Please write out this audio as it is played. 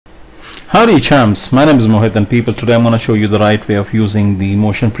Howdy champs, my name is Mohit and people, today I'm going to show you the right way of using the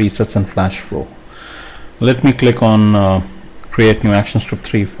motion presets in Flash Flow. Let me click on create new ActionScript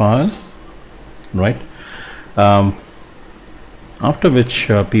 3 file, right? After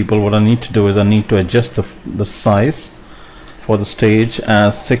which people, what I need to do is I need to adjust the size for the stage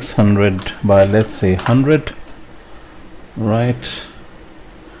as 600 by let's say 100, right?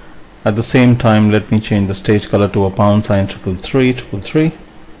 At the same time, let me change the stage color to a £333.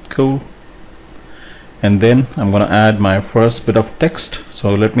 Cool. And then I'm going to add my first bit of text.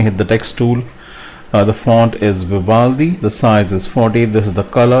 So let me hit the text tool. The font is Vivaldi, the size is 40. This is the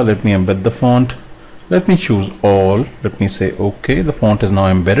color. Let me embed the font. Let me choose all. Let me say OK. The font is now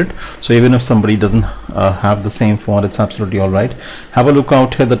embedded, so even if somebody doesn't have the same font, it's absolutely all right. Have a look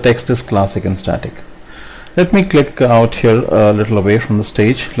out here. The text is classic and static. Let me click out here a little away from the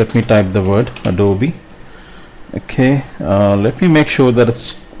stage. Let me type the word Adobe. Okay, let me make sure that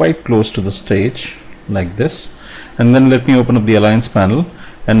it's quite close to the stage like this, and then let me open up the Alliance panel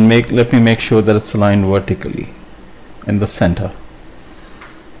and let me make sure that it's aligned vertically in the center.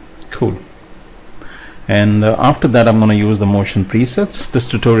 Cool. And after that, I'm going to use the motion presets. This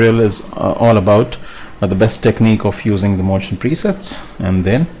tutorial is all about the best technique of using the motion presets. And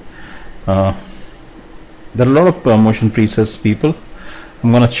then there are a lot of motion presets, people.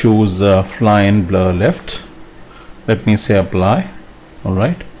 I'm going to choose fly in blur left. Let me say apply. All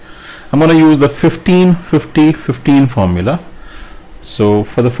right, I'm going to use the 15-50-15 formula. So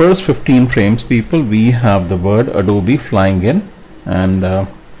for the first 15 frames, people, we have the word Adobe flying in, and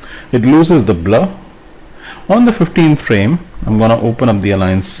it loses the blur. On the 15th frame, I'm going to open up the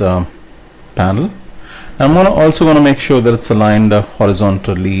Alliance panel. I'm also going to make sure that it's aligned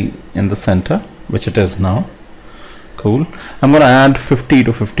horizontally in the center, which it is now. Cool. I'm going to add 50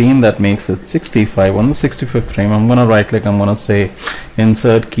 to 15, that makes it 65. On the 65th frame, I'm going to right click, I'm going to say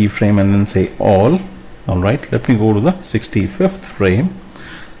insert keyframe and then say all. Alright, let me go to the 65th frame.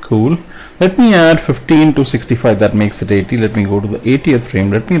 Cool. Let me add 15 to 65, that makes it 80. Let me go to the 80th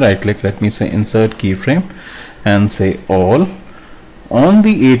frame. Let me right click, let me say insert keyframe and say all. On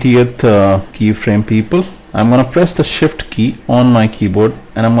the 80th keyframe, people, I'm going to press the shift key on my keyboard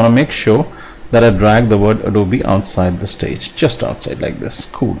and I'm going to make sure that I drag the word Adobe outside the stage, just outside like this.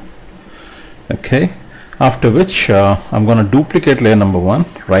 Cool. Okay, after which I'm going to duplicate layer number 1,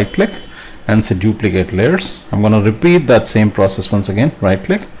 right click and say duplicate layers. I'm going to repeat that same process once again, right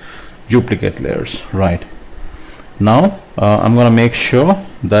click, duplicate layers. Right, now I'm going to make sure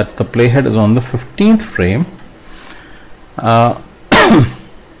that the playhead is on the 15th frame. I'm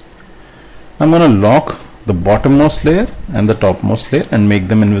going to lock the bottommost layer and the topmost layer and make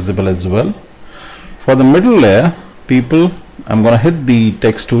them invisible as well. For the middle layer, people, I'm going to hit the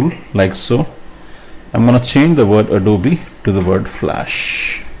text tool like so. I'm going to change the word Adobe to the word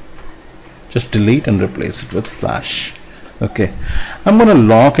Flash. Just delete and replace it with Flash. Okay, I'm going to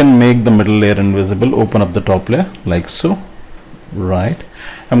lock and make the middle layer invisible. Open up the top layer like so. Right,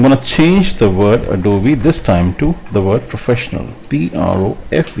 I'm going to change the word Adobe this time to the word Professional. Professional.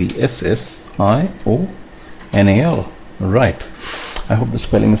 Right, I hope the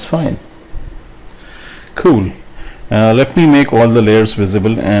spelling is fine. Cool. Let me make all the layers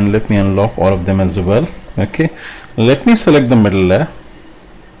visible and let me unlock all of them as well. Okay, let me select the middle layer.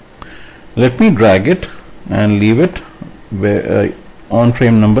 Let me drag it and leave it where, on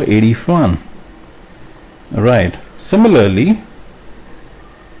frame number 81. Right, similarly,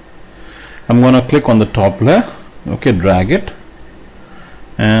 I'm going to click on the top layer. Okay, drag it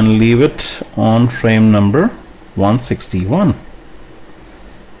and leave it on frame number 161.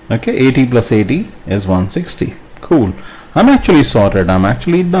 Okay, 80 plus 80 is 160. Cool. I'm actually sorted. I'm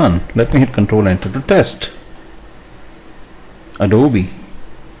actually done. Let me hit Control Enter to test. Adobe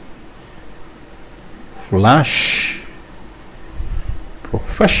Flash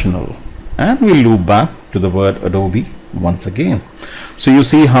Professional, and we'll loop back to the word Adobe once again. So you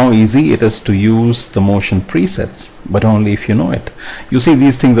see how easy it is to use the motion presets, but only if you know it. You see,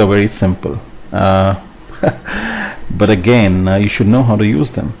 these things are very simple. But again, you should know how to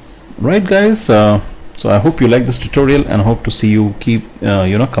use them, right guys? So I hope you like this tutorial and hope to see you keep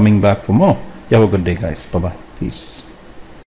coming back for more. You have a good day guys. Bye bye. Peace.